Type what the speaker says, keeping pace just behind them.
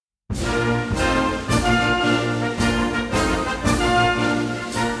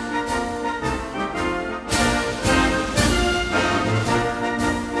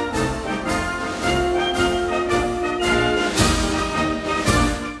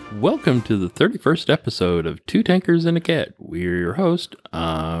welcome to the 31st episode of Two Tankers and a Cat. We're your host.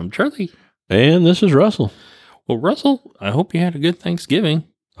 I'm Charlie. And this is Russell. Well, Russell, I hope you had a good Thanksgiving.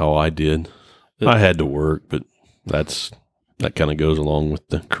 Oh, I did. I had to work, but that kind of goes along with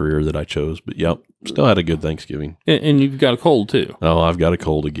the career that I chose. But yep, still had a good Thanksgiving. And you've got a cold, too. Oh, I've got a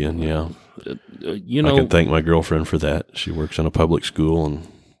cold again, yeah. I can thank my girlfriend for that. She works in a public school and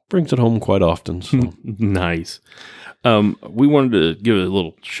brings it home quite often. So. Nice. We wanted to give a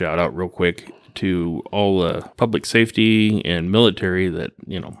little shout out real quick to all the public safety and military that,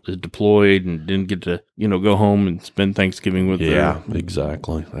 is deployed and didn't get to, go home and spend Thanksgiving with their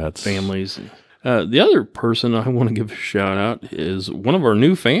exactly. families. The other person I want to give a shout out is one of our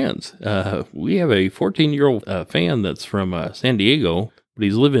new fans. We have a 14-year-old fan that's from San Diego, but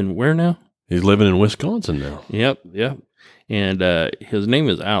he's living where now? He's living in Wisconsin now. Yep. And his name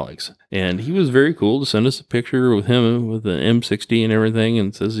is Alex. And he was very cool to send us a picture with him with the M60 and everything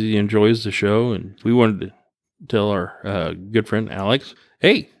and says he enjoys the show. And we wanted to tell our good friend Alex,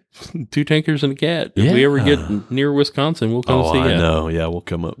 hey, Two Tankers and a Cat. If we ever get near Wisconsin, we'll come see you. I know. Yeah, we'll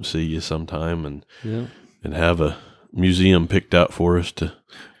come up and see you sometime and have a museum picked out for us to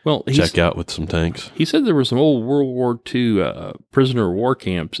check out with some tanks. He said there were some old World War II prisoner of war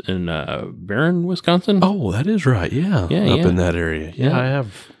camps in Barron, Wisconsin. Oh, that is right. Yeah. In that area. Yeah, I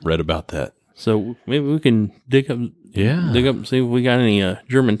have read about that. So maybe we can dig up and see if we got any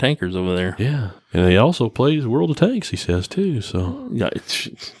German tankers over there. Yeah. And he also plays World of Tanks, he says, too. So yeah, it's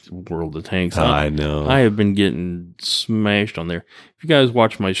World of Tanks. I know. I have been getting smashed on there. If you guys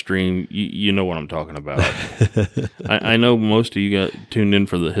watch my stream, you know what I'm talking about. I know most of you got tuned in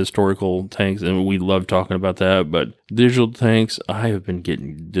for the historical tanks, and we love talking about that. But digital tanks, I have been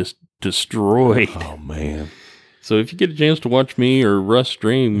getting just destroyed. Oh, man. So if you get a chance to watch me or Russ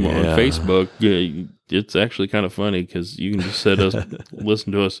stream on Facebook, it's actually kind of funny because you can just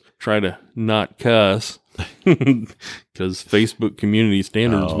listen to us try to not cuss because Facebook community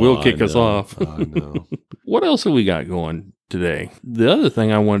standards will kick us off. I know. What else have we got going today? The other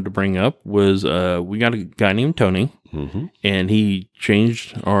thing I wanted to bring up was we got a guy named Tony, and he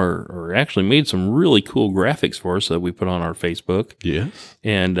changed or actually made some really cool graphics for us that we put on our Facebook. Yes.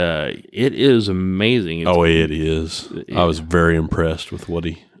 And it is amazing. It is. I was very impressed with what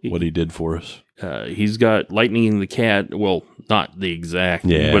he did for us. He's got Lightning the Cat. Well, not the exact,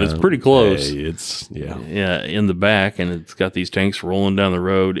 but it's pretty close. Hey, in the back, and it's got these tanks rolling down the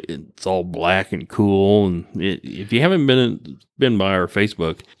road. It's all black and cool. And if you haven't been by our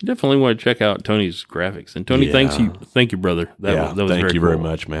Facebook, you definitely want to check out Tony's graphics. And Tony, thank you, brother. That was thank you cool. very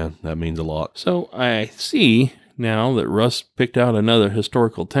much, man. That means a lot. So I see now that Russ picked out another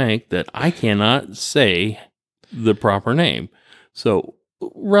historical tank that I cannot say the proper name. So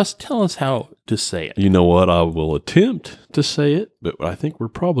Russ, tell us how to say it. You know what? I will attempt to say it, but I think we're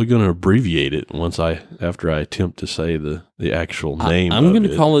probably going to abbreviate it after I attempt to say the actual name. I'm going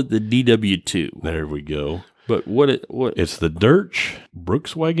to call it the DW2. There we go. But what? It's the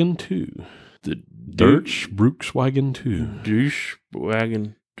Durchbruchswagen 2. The Durchbruchswagen 2.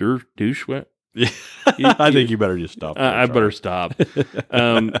 Durchwagen. I think you better just stop. I better stop.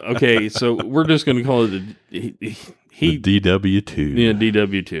 Okay, so we're just going to call it the DW2. Yeah,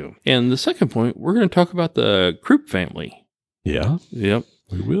 DW2. And the second point, we're going to talk about the Krupp family. Yeah. Yep.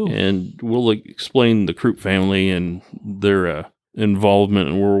 We will. And we'll explain the Krupp family and their involvement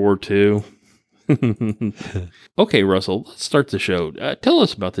in World War II. Okay, Russell, let's start the show. Tell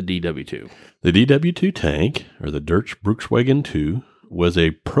us about the DW2. The DW2 tank, or the Durchbruchswagen 2, was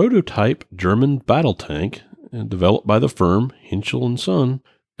a prototype German battle tank developed by the firm Henschel & Son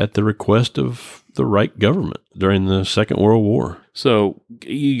at the request of the Reich government during the Second World War. So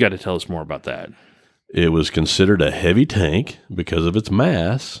you got to tell us more about that. It was considered a heavy tank because of its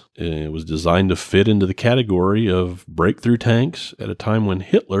mass. It was designed to fit into the category of breakthrough tanks at a time when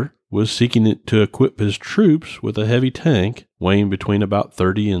Hitler was seeking to equip his troops with a heavy tank weighing between about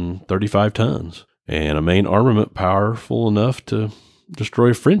 30 and 35 tons and a main armament powerful enough to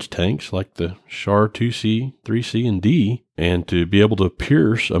destroy French tanks like the Char 2C, 3C, and D, and to be able to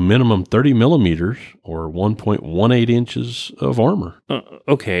pierce a minimum 30 millimeters or 1.18 inches of armor.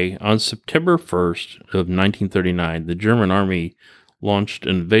 Okay, on September 1st of 1939, the German army launched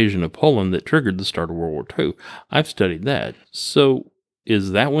an invasion of Poland that triggered the start of World War II. I've studied that. So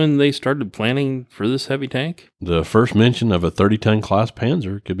is that when they started planning for this heavy tank? The first mention of a 30-ton class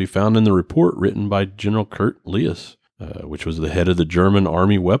Panzer could be found in the report written by General Kurt Liess, which was the head of the German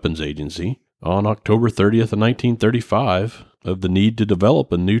Army Weapons Agency, on October 30th of 1935, of the need to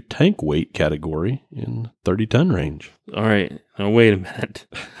develop a new tank weight category in 30-ton range. All right. Now, wait a minute.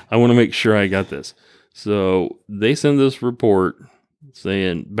 I want to make sure I got this. So they send this report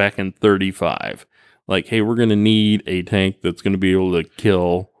saying back in 35, like, hey, we're going to need a tank that's going to be able to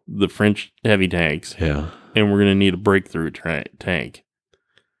kill the French heavy tanks. Yeah. And we're going to need a breakthrough tank.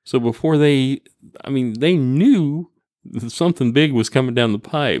 So before they knew something big was coming down the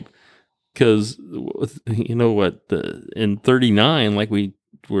pipe. Because, you know what, in 39, like we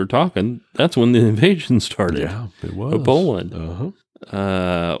were talking, that's when the invasion started. Yeah, it was. Of Poland.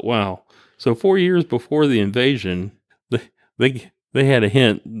 Wow. So 4 years before the invasion, they had a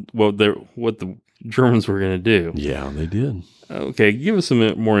hint what the Germans were going to do. Yeah, they did. Okay, give us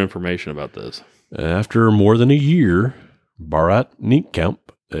some more information about this. After more than a year, Barat Nietkamp,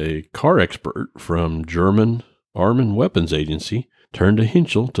 a car expert from German Arm and Weapons Agency, turned to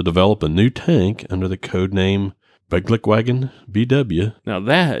Henschel to develop a new tank under the code name Durchbruchswagen BW. Now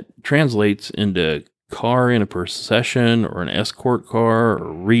that translates into car in a procession or an escort car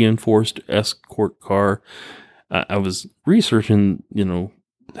or reinforced escort car. I was researching,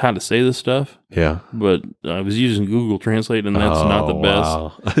 how to say this stuff. Yeah. But I was using Google Translate, and that's not the best.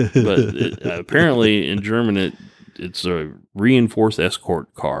 Wow. But apparently in German, it's a reinforced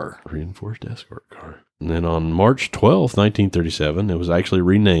escort car. Reinforced escort car. And then on March 12th, 1937, it was actually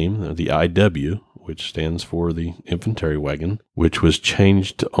renamed the IW, which stands for the infantry wagon, which was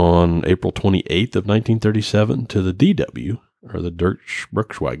changed on April 28th of 1937 to the DW, or the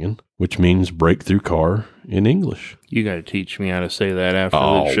Durchbruchswagen, which means breakthrough car in English. You got to teach me how to say that after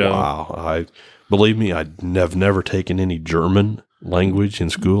the show. Wow. Believe me, I've never taken any German language in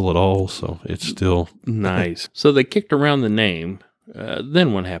school at all, so it's still... Nice. So they kicked around the name.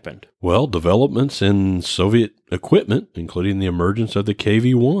 Then what happened? Well, developments in Soviet equipment, including the emergence of the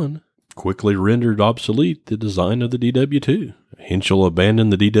KV-1, quickly rendered obsolete the design of the DW2. Henschel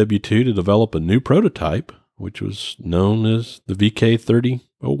abandoned the DW2 to develop a new prototype, which was known as the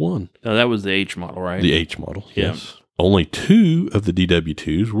VK3001. Now, that was the H model, right? The H model, yeah. Yes. Only 2 of the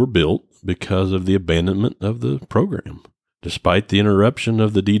DW2s were built because of the abandonment of the program. Despite the interruption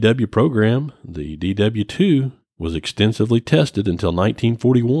of the DW program, the DW2 was extensively tested until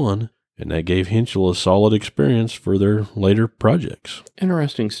 1941, and that gave Henschel a solid experience for their later projects.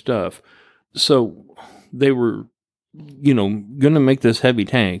 Interesting stuff. So they were, going to make this heavy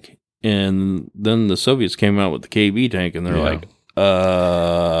tank, and then the Soviets came out with the KB tank, and they're like,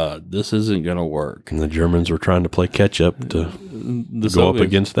 this isn't going to work. And the Germans were trying to play catch up to go up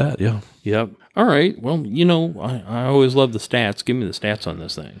against that, yeah. Yep. All right. Well, I always love the stats. Give me the stats on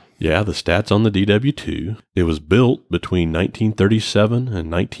this thing. Yeah, the stats on the DW2. It was built between 1937 and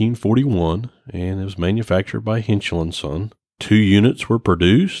 1941, and it was manufactured by Henschel & Son. 2 units were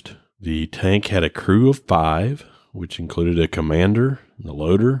produced. The tank had a crew of 5, which included a commander, the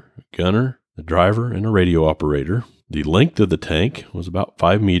loader, a gunner, the driver, and a radio operator. The length of the tank was about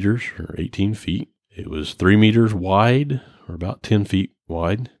 5 meters, or 18 feet. It was 3 meters wide, or about 10 feet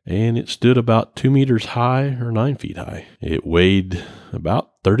wide, and it stood about 2 meters high, or 9 feet high. It weighed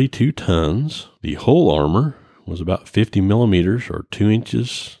about 32 tons. The hull armor was about 50 millimeters, or 2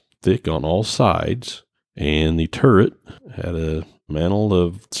 inches thick on all sides, and the turret had a mantle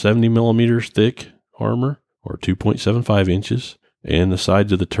of 70 millimeters thick armor, or 2.75 inches, and the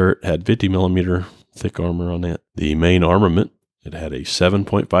sides of the turret had 50 millimeter thick armor on that. The main armament, it had a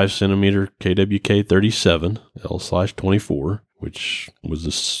 7.5 centimeter KWK 37 L/24, which was the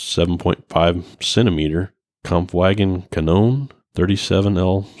 7.5 centimeter Kampfwagen Kanon 37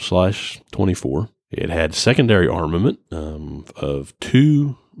 L/24. It had secondary armament of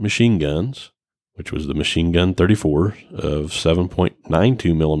 2 machine guns, which was the machine gun 34 of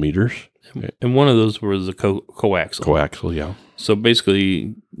 7.92 millimeters. And one of those was a coaxial. Coaxial, yeah. So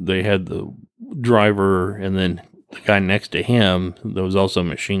basically, they had the driver, and then the guy next to him that was also a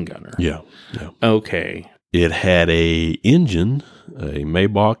machine gunner. Yeah. Okay. It had a engine, a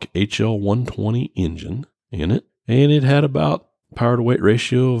Maybach HL120 engine in it, and it had about power to weight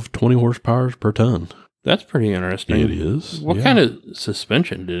ratio of 20 horsepower per ton. That's pretty interesting. It is. What kind of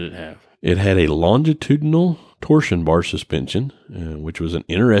suspension did it have? It had a longitudinal torsion bar suspension, which was an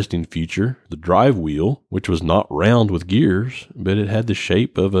interesting feature. The drive wheel, which was not round with gears, but it had the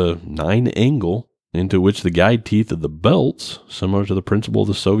shape of a 9 angle into which the guide teeth of the belts, similar to the principle of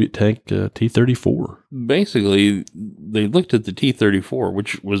the Soviet tank T-34. Basically, they looked at the T-34,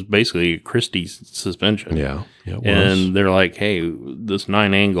 which was basically a Christie's suspension. Yeah, it was. And they're like, hey, this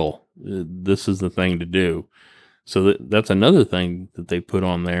 9 angle, this is the thing to do. So that's another thing that they put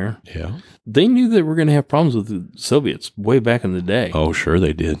on there. Yeah. They knew they were going to have problems with the Soviets way back in the day. Oh, sure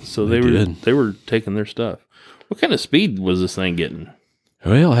they did. So they were taking their stuff. What kind of speed was this thing getting?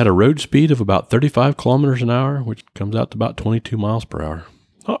 Well, it had a road speed of about 35 kilometers an hour, which comes out to about 22 miles per hour.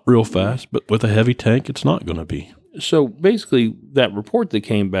 Not real fast, but with a heavy tank, it's not going to be. So basically, that report that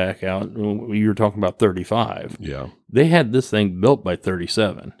came back out, you were talking about 35. Yeah. They had this thing built by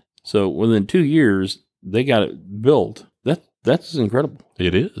 37. So within 2 years, they got it built. That's incredible.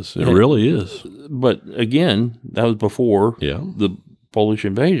 It is. It really is. But again, that was before Yeah. the Polish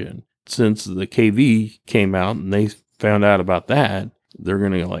invasion. Since the KV came out and they found out about that, they're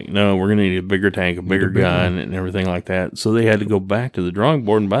going to like, no, we're going to need a bigger tank, a bigger gun, and everything like that. So they had to go back to the drawing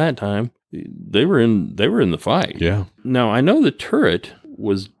board. And by that time, they were in the fight. Yeah. Now I know the turret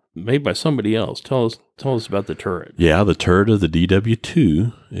was made by somebody else. Tell us about the turret. Yeah, the turret of the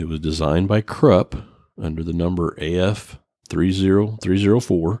DW2. It was designed by Krupp under the number AF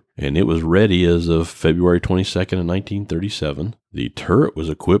 30304, and it was ready as of February 22nd of 1937. The turret was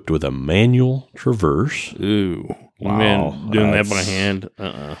equipped with a manual traverse. Ooh. Wow, Man, doing that by hand?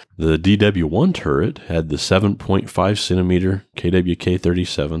 The DW1 turret had the 7.5 centimeter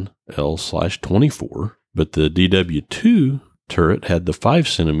KWK-37 L/24, but the DW2 turret had the 5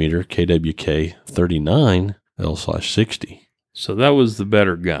 centimeter KWK-39 L/60. So that was the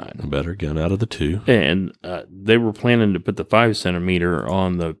better gun. A better gun out of the two. And they were planning to put the 5 centimeter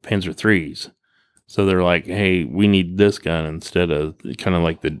on the Panzer IIIs. So they're like, hey, we need this gun instead of kind of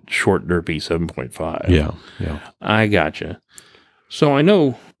like the short, derpy 7.5. Yeah. I gotcha. So I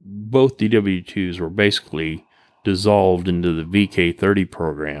know both DW2s were basically dissolved into the VK-30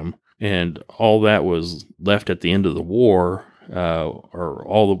 program, and all that was left at the end of the war, or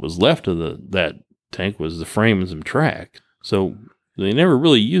all that was left of that tank was the frame and some track. So they never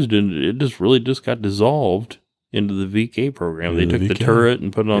really used it. It just got dissolved into the VK program. They took the turret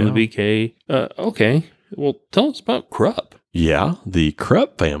and put it on the VK. Okay. Well, tell us about Krupp. Yeah, the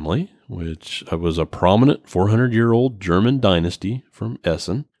Krupp family, which was a prominent 400-year-old German dynasty from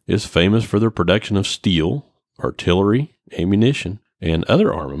Essen, is famous for their production of steel, artillery, ammunition, and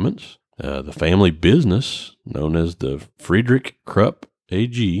other armaments. The family business, known as the Friedrich Krupp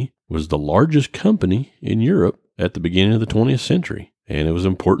AG, was the largest company in Europe at the beginning of the 20th century, and it was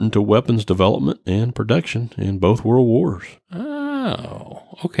important to weapons development and production in both world wars. Oh,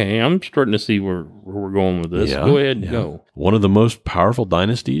 okay. I'm starting to see where we're going with this. Yeah, go ahead and go. One of the most powerful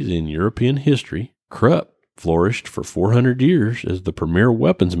dynasties in European history, Krupp flourished for 400 years as the premier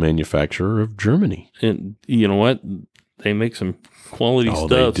weapons manufacturer of Germany. And you know what? They make some quality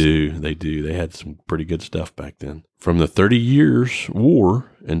stuff. They do. They had some pretty good stuff back then. From the 30 Years'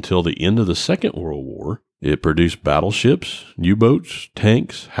 War until the end of the Second World War, it produced battleships, U-boats,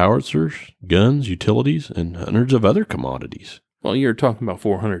 tanks, howitzers, guns, utilities, and hundreds of other commodities. Well, you're talking about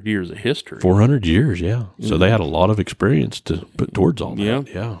 400 years of history. 400 years, yeah. So they had a lot of experience to put towards all that.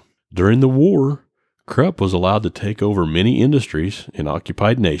 Yeah. During the war, Krupp was allowed to take over many industries in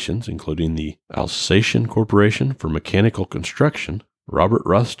occupied nations, including the Alsatian Corporation for Mechanical Construction, Robert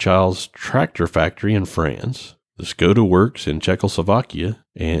Rothschild's tractor factory in France, the Skoda Works in Czechoslovakia,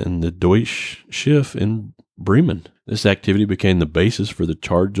 and the Deutsche Schiff in Bremen. This activity became the basis for the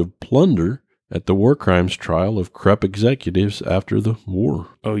charge of plunder at the war crimes trial of Krupp executives after the war.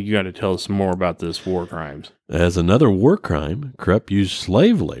 Oh, you got to tell us some more about this war crimes. As another war crime, Krupp used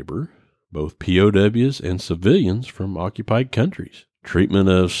slave labor, both POWs and civilians from occupied countries. Treatment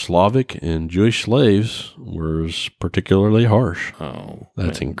of Slavic and Jewish slaves was particularly harsh. Oh,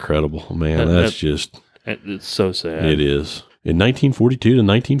 that's incredible, man. It's so sad. It is. In 1942 to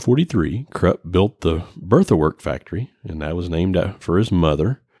 1943, Krupp built the Bertha Work factory, and that was named for his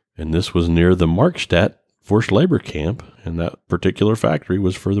mother. And this was near the Markstadt forced labor camp, and that particular factory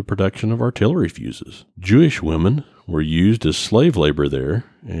was for the production of artillery fuses. Jewish women were used as slave labor there,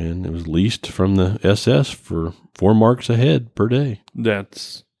 and it was leased from the SS for 4 marks a head per day.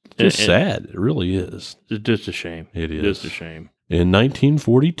 That's just sad. It really is. It's just a shame. It is. Just a shame. In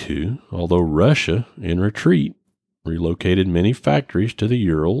 1942, although Russia, in retreat, relocated many factories to the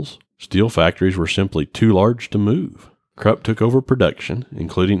Urals, steel factories were simply too large to move. Krupp took over production,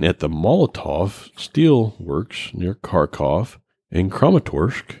 including at the Molotov Steel Works near Kharkov and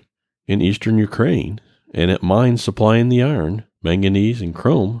Kramatorsk in eastern Ukraine, and at mines supplying the iron, manganese, and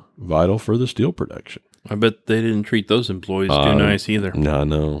chrome vital for the steel production. I bet they didn't treat those employees too nice either.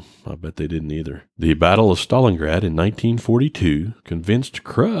 No, I bet they didn't either. The Battle of Stalingrad in 1942 convinced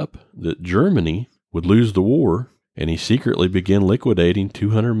Krupp that Germany would lose the war, and he secretly began liquidating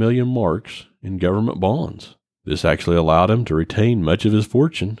 200 million marks in government bonds. This actually allowed him to retain much of his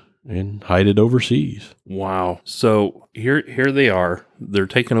fortune and hide it overseas. Wow. So here they are. They're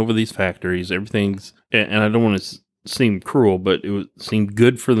taking over these factories. Everything's, and I don't want to seem cruel, but it seemed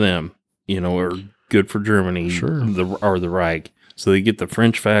good for them, or good for Germany, sure, or the Reich. So they get the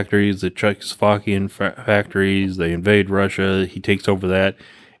French factories, the Czechoslovakian factories. They invade Russia. He takes over that.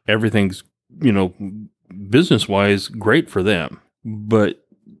 Everything's, business-wise, great for them. But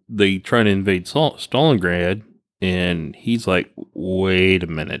they try to invade Stalingrad, and he's like, wait a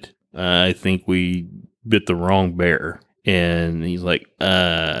minute. I think we bit the wrong bear. And he's like,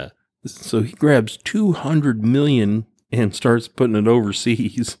 So he grabs 200 million and starts putting it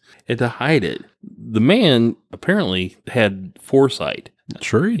overseas and to hide it. The man apparently had foresight.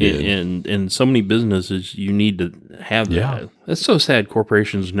 Sure he did. In so many businesses, you need to have that. Yeah. That's so sad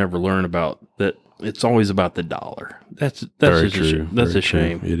corporations never learn about that. It's always about the dollar. That's Very just true. That's Very a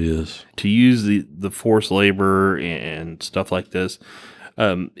shame. true. It is. To use the forced labor and stuff like this.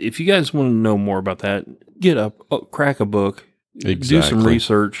 If you guys want to know more about that, get up, crack a book, do some Exactly.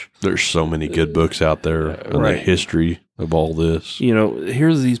 research. There's so many good books out there on the right. history of all this. You know,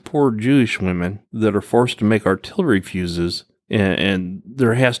 here's these poor Jewish women that are forced to make artillery fuses, and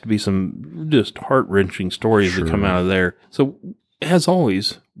there has to be some just heart-wrenching stories that come out of there. So, as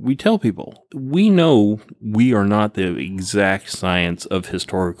always, we tell people, we know we are not the exact science of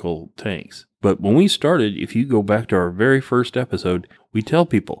historical tanks. But when we started, if you go back to our very first episode, we tell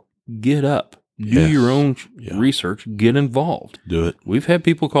people, get up. Do your own research. Get involved. Do it. We've had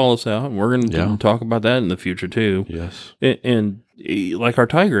people call us out, and we're going to talk about that in the future, too. Yes. And like our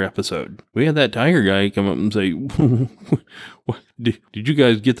tiger episode, we had that tiger guy come up and say, did you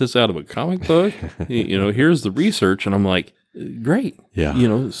guys get this out of a comic book? Here's the research. And I'm like, great.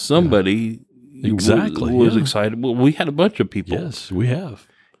 Yeah. Somebody was excited. Well, we had a bunch of people. Yes, we have.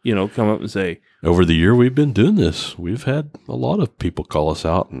 Come up and say, over the year we've been doing this, we've had a lot of people call us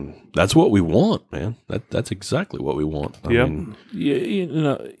out, and that's what we want, man. That's exactly what we want. I mean,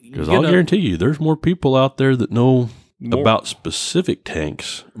 because I'll guarantee you, there's more people out there that know about specific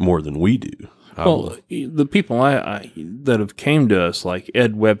tanks more than we do. Well, the people I that have came to us, like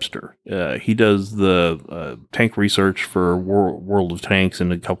Ed Webster, he does the tank research for World of Tanks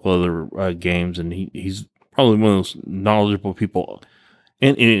and a couple other games, and he's probably one of those knowledgeable people.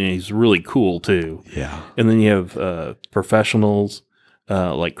 And he's really cool, too. Yeah. And then you have professionals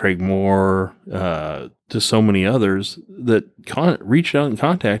like Craig Moore, just so many others that reached out and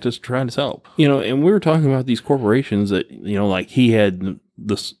contacted us trying to help. And we were talking about these corporations that, like he had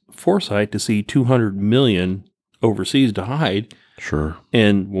this foresight to see 200 million overseas to hide. Sure.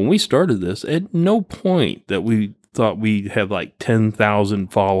 And when we started this, at no point that we thought we'd have like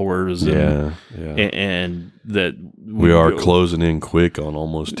 10,000 followers. And that we are closing in quick on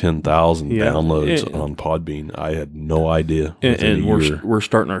almost 10,000 downloads on Podbean. I had no idea. And we're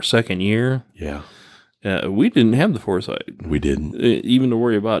starting our second year. Yeah. We didn't have the foresight. We didn't. Even to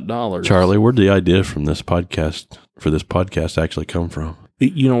worry about dollars. Charlie, where'd the idea for this podcast actually come from?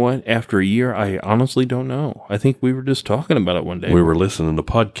 You know what? After a year, I honestly don't know. I think we were just talking about it one day. We were listening to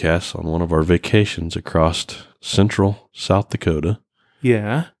podcasts on one of our vacations across central South Dakota.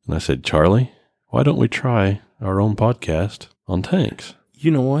 Yeah. And I said, Charlie, why don't we try our own podcast on tanks?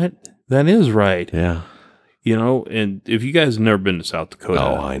 You know what? That is right. Yeah. And if you guys have never been to South Dakota,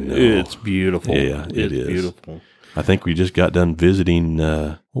 oh, I know. It's beautiful. Yeah, it's beautiful. I think we just got done visiting,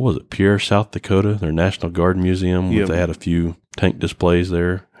 what was it, Pierre, South Dakota, their National Guard Museum. Yep. They had a few tank displays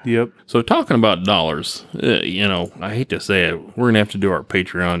there. Yep. So talking about dollars, I hate to say it, we're going to have to do our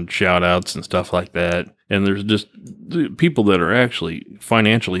Patreon shout outs and stuff like that. And there's just people that are actually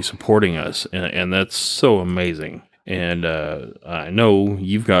financially supporting us. And that's so amazing. And I know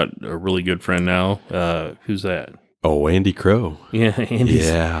you've got a really good friend now. Who's that? Oh, Andy Crow. Yeah, Andy's.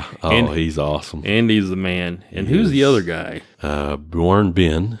 Yeah. Oh, he's awesome. Andy's the man. And who's the other guy? Bjorn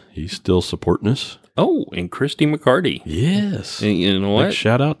Ben. He's still supporting us. Oh, and Christy McCarty. Yes. And you know what? Big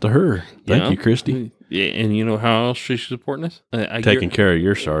shout out to her. Thank you, Christy. Yeah, and you know how else she's supporting us? Taking care of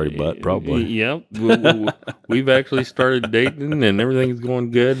your sorry butt, probably. Yep. We've actually started dating, and everything's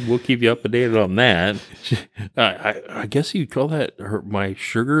going good. We'll keep you up to date on that. I guess you'd call that my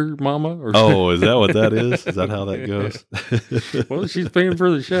sugar mama? Or is that what that is? Is that how that goes? Well, she's paying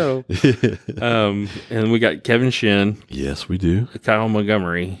for the show. And we got Kevin Shin. Yes, we do. Kyle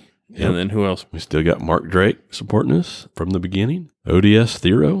Montgomery. Yep. And then who else? We still got Mark Drake supporting us from the beginning. ODS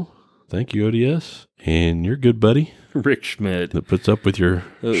Thero. Thank you, ODS. And your good buddy, Rick Schmidt, that puts up with your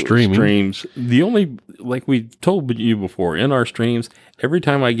streams. The only, like we told you before, in our streams, every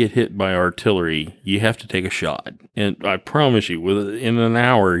time I get hit by artillery, you have to take a shot. And I promise you, in an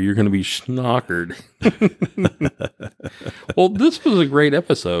hour, you're going to be snockered. Well, this was a great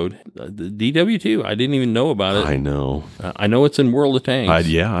episode. The DW2, I didn't even know about it. I know. I know it's in World of Tanks.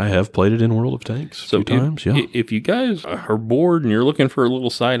 I have played it in World of Tanks a few times. Yeah. If you guys are bored and you're looking for a little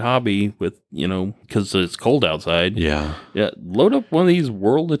side hobby with, because it's cold outside. Yeah. Load up one of these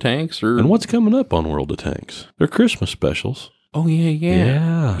World of Tanks. And what's coming up on World of Tanks? They're Christmas specials. Oh,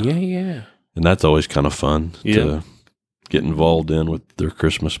 yeah. And that's always kind of fun Yeah. to get involved in with their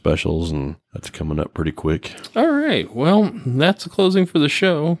Christmas specials, and that's coming up pretty quick. All right. Well, that's the closing for the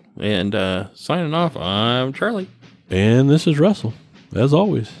show. And signing off, I'm Charlie. And this is Russell. As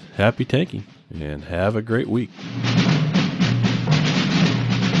always, happy tanking and have a great week.